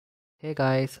Hey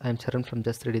guys, I'm Charan from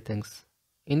Just 3D Things.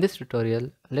 In this tutorial,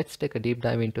 let's take a deep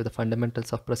dive into the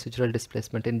fundamentals of procedural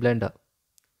displacement in Blender.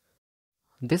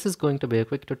 This is going to be a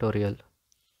quick tutorial.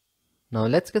 Now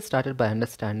let's get started by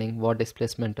understanding what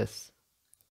displacement is.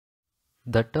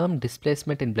 The term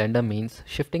displacement in Blender means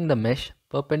shifting the mesh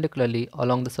perpendicularly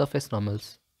along the surface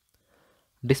normals.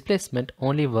 Displacement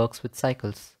only works with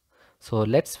cycles, so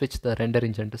let's switch the render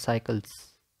engine to cycles.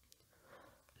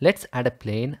 Let's add a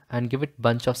plane and give it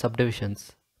bunch of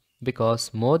subdivisions,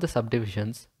 because more the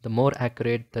subdivisions, the more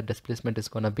accurate the displacement is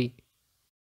gonna be.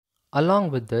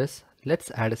 Along with this, let's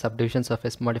add a subdivision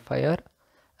surface modifier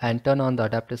and turn on the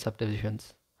adaptive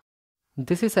subdivisions.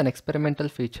 This is an experimental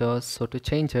feature, so to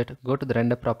change it, go to the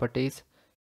render properties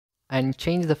and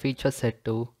change the feature set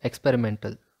to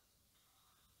experimental.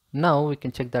 Now we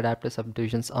can check the adaptive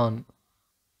subdivisions on.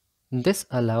 This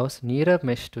allows nearer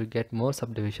mesh to get more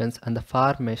subdivisions and the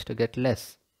far mesh to get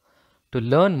less. To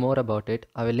learn more about it,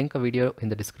 I will link a video in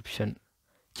the description.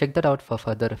 Check that out for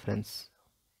further reference.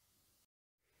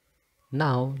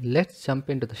 Now let's jump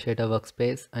into the shader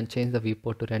workspace and change the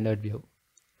viewport to rendered view.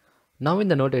 Now in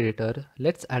the node editor,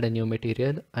 let's add a new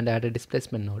material and add a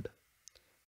displacement node.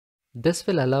 This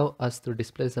will allow us to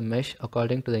displace the mesh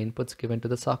according to the inputs given to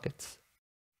the sockets.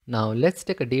 Now let's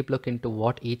take a deep look into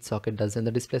what each socket does in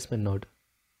the displacement node.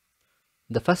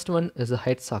 The first one is the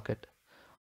height socket.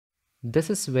 This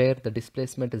is where the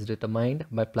displacement is determined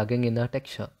by plugging in a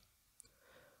texture.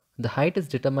 The height is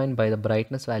determined by the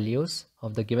brightness values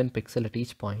of the given pixel at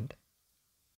each point.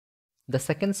 The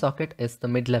second socket is the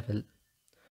mid-level.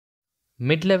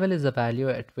 Mid-level is a value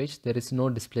at which there is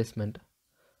no displacement.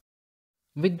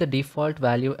 With the default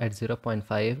value at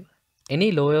 0.5,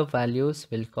 any lower values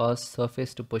will cause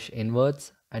surface to push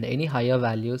inwards and any higher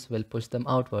values will push them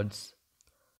outwards.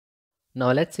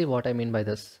 Now let's see what I mean by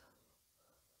this.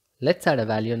 Let's add a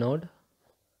value node.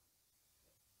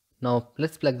 Now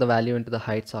let's plug the value into the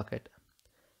height socket.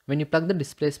 When you plug the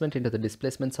displacement into the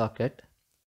displacement socket,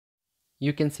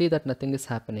 you can see that nothing is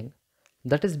happening.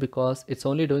 That is because it's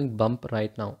only doing bump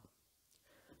right now.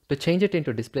 To change it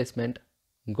into displacement,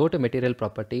 go to material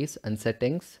properties and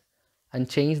settings and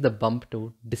change the bump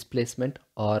to displacement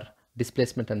or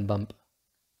displacement and bump.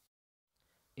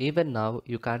 Even now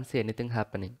you can't see anything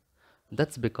happening.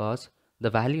 That's because the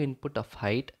value input of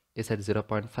height is at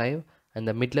 0.5 and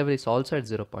the mid level is also at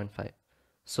 0.5.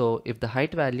 So if the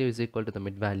height value is equal to the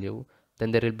mid value,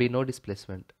 then there will be no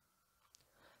displacement.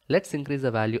 Let's increase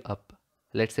the value up.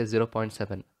 Let's say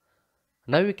 0.7.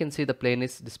 Now you can see the plane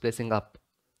is displacing up.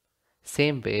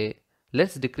 Same way,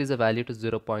 let's decrease the value to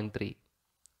 0.3.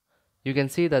 You can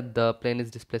see that the plane is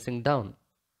displacing down.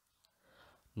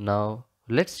 Now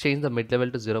let's change the mid level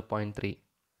to 0.3.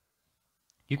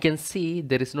 You can see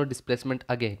there is no displacement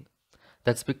again.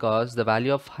 That's because the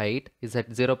value of height is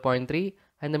at 0.3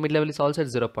 and the mid level is also at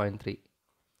 0.3,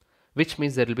 which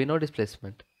means there will be no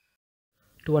displacement.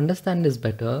 To understand this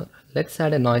better, let's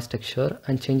add a noise texture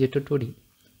and change it to 2D,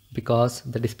 because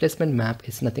the displacement map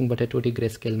is nothing but a 2D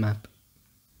grayscale map.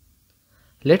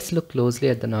 Let's look closely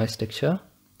at the noise texture.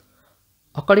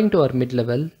 According to our mid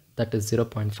level, that is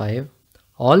 0.5,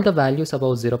 all the values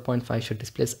above 0.5 should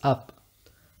displace up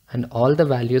and all the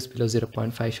values below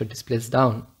 0.5 should displace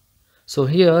down. So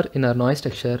here in our noise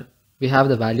texture, we have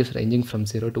the values ranging from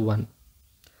 0 to 1.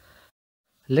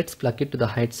 Let's plug it to the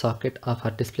height socket of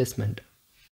our displacement.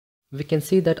 We can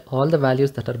see that all the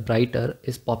values that are brighter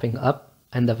is popping up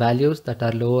and the values that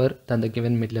are lower than the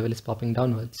given mid level is popping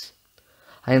downwards.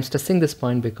 I am stressing this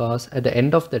point because at the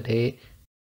end of the day,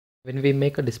 when we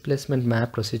make a displacement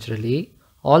map procedurally,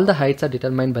 all the heights are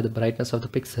determined by the brightness of the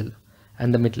pixel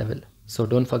and the mid level, so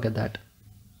don't forget that.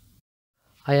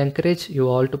 I encourage you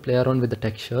all to play around with the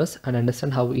textures and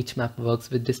understand how each map works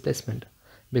with displacement,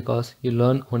 because you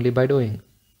learn only by doing.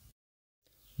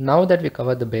 Now that we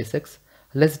covered the basics,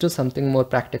 let's do something more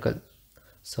practical.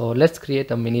 So let's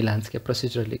create a mini landscape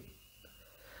procedurally.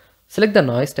 Select the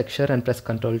noise texture and press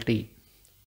Ctrl T.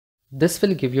 This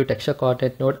will give you texture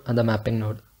coordinate node and the mapping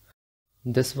node.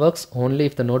 This works only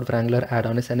if the node wrangler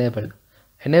add-on is enabled.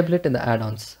 Enable it in the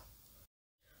add-ons.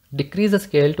 Decrease the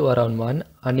scale to around 1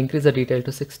 and increase the detail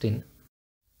to 16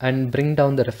 and bring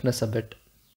down the roughness a bit.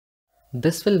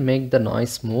 This will make the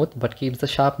noise smooth but keeps the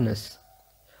sharpness.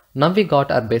 Now we got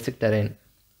our basic terrain.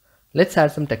 Let's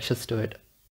add some textures to it.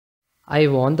 I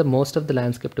want the most of the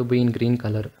landscape to be in green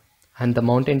color and the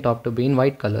mountain top to be in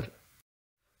white color.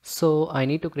 So I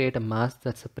need to create a mask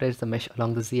that separates the mesh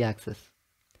along the z-axis.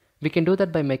 We can do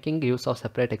that by making use of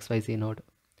separate XYZ node.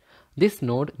 This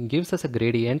node gives us a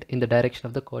gradient in the direction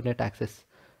of the coordinate axis.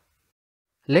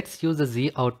 Let's use the z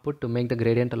output to make the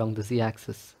gradient along the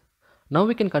z-axis. Now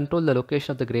we can control the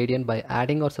location of the gradient by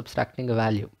adding or subtracting a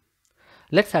value.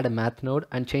 Let's add a math node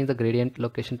and change the gradient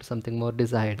location to something more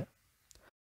desired.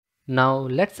 Now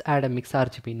let's add a mix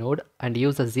RGB node and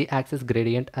use a z-axis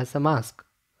gradient as a mask.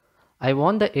 I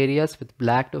want the areas with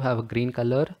black to have a green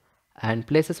color and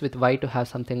places with white to have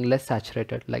something less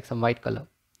saturated like some white color.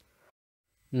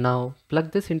 Now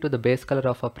plug this into the base color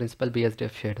of our principal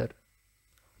BSDF shader.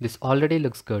 This already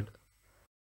looks good.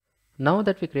 Now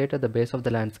that we created the base of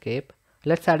the landscape,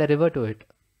 let's add a river to it.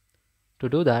 To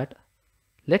do that,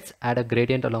 let's add a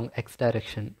gradient along x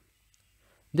direction.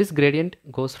 This gradient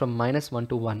goes from -1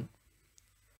 to 1.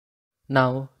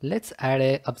 Now let's add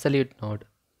a absolute node.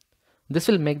 This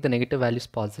will make the negative values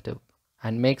positive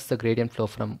and makes the gradient flow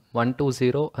from 1 to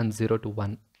 0 and 0 to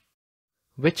 1,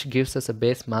 which gives us a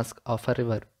base mask of a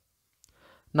river.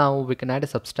 Now we can add a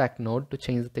subtract node to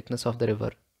change the thickness of the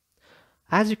river.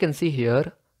 As you can see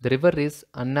here, the river is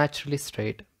unnaturally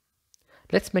straight.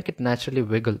 Let's make it naturally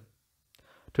wiggle.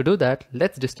 To do that,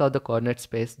 let's distort the coordinate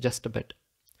space just a bit.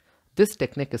 This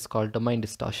technique is called domain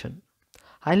distortion.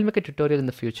 I'll make a tutorial in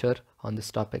the future on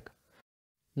this topic.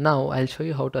 Now I'll show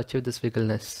you how to achieve this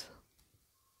wiggleness.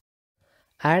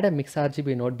 Add a mix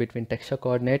RGB node between texture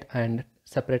coordinate and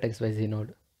separate XYZ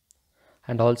node.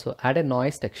 And also add a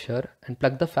noise texture and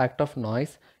plug the factor of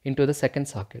noise into the second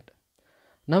socket.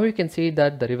 Now you can see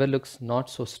that the river looks not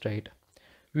so straight.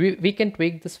 We can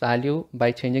tweak this value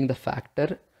by changing the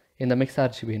factor in the mix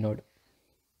RGB node.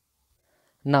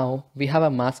 Now we have a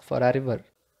mask for our river.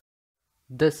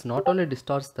 This not only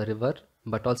distorts the river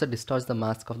but also distorts the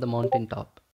mask of the mountain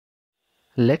top.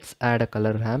 Let's add a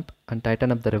color ramp and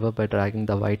tighten up the river by dragging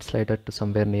the white slider to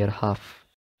somewhere near half.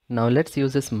 Now let's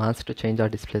use this mask to change our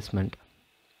displacement.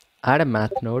 Add a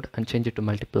math node and change it to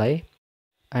multiply,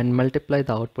 and multiply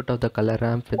the output of the color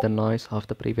ramp with the noise of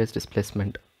the previous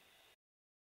displacement.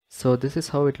 So this is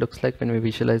how it looks like when we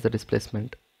visualize the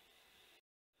displacement.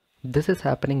 This is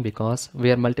happening because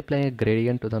we are multiplying a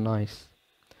gradient to the noise.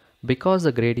 Because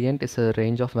the gradient is a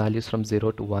range of values from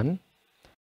 0 to 1,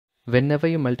 whenever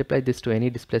you multiply this to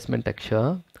any displacement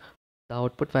texture, the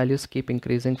output values keep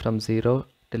increasing from 0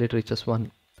 till it reaches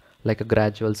 1, like a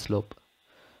gradual slope.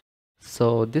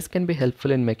 So this can be helpful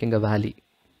in making a valley.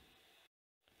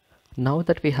 Now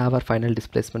that we have our final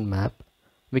displacement map,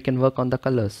 we can work on the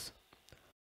colors.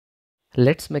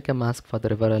 Let's make a mask for the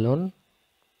river alone.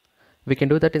 We can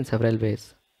do that in several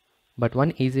ways, but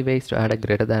one easy way is to add a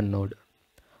greater than node.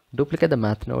 Duplicate the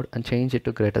math node and change it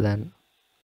to greater than.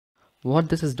 What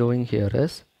this is doing here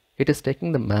is, it is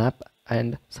taking the map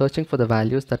and searching for the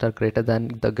values that are greater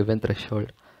than the given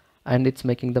threshold, and it's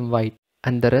making them white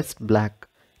and the rest black.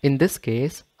 In this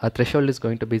case, our threshold is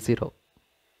going to be 0.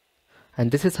 And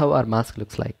this is how our mask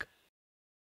looks like.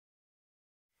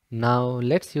 Now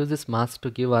let's use this mask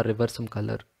to give our river some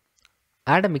color.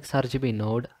 Add a mix RGB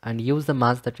node and use the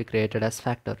mask that we created as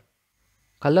factor.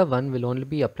 Color 1 will only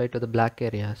be applied to the black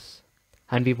areas,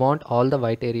 and we want all the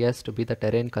white areas to be the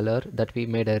terrain color that we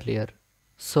made earlier.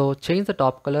 So change the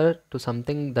top color to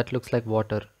something that looks like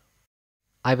water.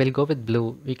 I will go with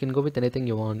blue. You can go with anything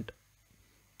you want.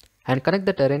 And connect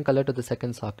the terrain color to the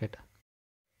second socket.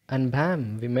 And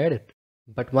bam, we made it.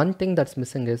 But one thing that's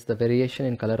missing is the variation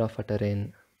in color of a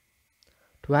terrain.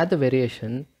 To add the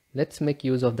variation, let's make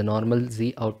use of the normal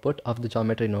Z output of the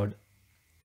geometry node.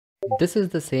 This is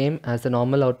the same as the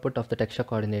normal output of the texture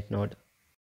coordinate node.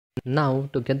 Now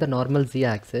to get the normal Z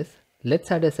axis,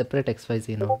 let's add a separate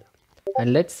XYZ node.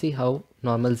 And let's see how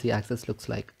normal Z axis looks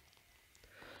like.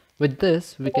 With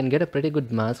this, we can get a pretty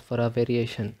good mask for our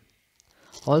variation.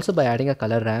 Also, by adding a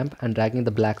color ramp and dragging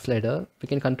the black slider, we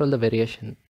can control the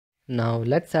variation. Now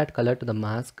let's add color to the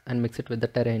mask and mix it with the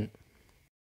terrain.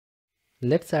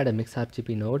 Let's add a mix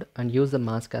RGB node and use the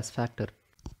mask as factor.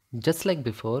 Just like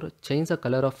before, change the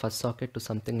color of first socket to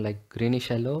something like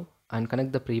greenish yellow and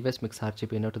connect the previous mix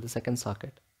RGB node to the second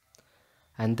socket.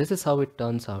 And this is how it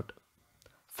turns out.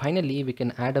 Finally, we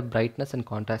can add a brightness and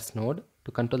contrast node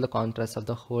to control the contrast of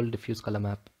the whole diffuse color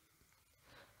map.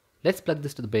 Let's plug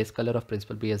this to the base color of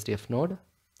principal BSDF node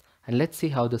and let's see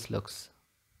how this looks.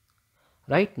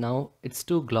 Right now, it's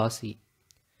too glossy.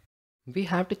 We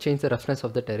have to change the roughness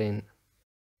of the terrain.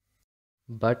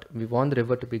 But we want the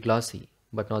river to be glossy,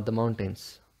 but not the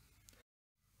mountains.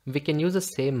 We can use the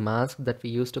same mask that we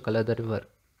used to color the river.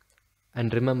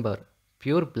 And remember,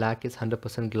 pure black is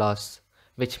 100% gloss,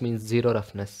 which means 0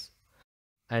 roughness.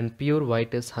 And pure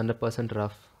white is 100%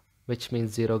 rough, which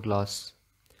means 0 gloss.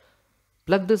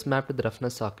 Plug this map to the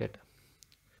roughness socket.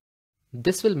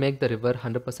 This will make the river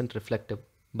 100% reflective,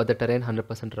 but the terrain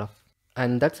 100% rough.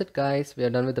 And that's it guys, we are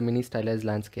done with the mini stylized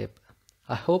landscape.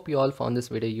 I hope you all found this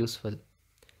video useful.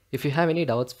 If you have any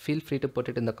doubts, feel free to put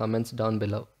it in the comments down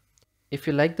below. If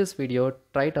you like this video,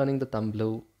 try turning the thumb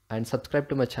blue and subscribe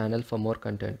to my channel for more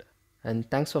content. And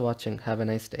thanks for watching. Have a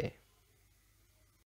nice day.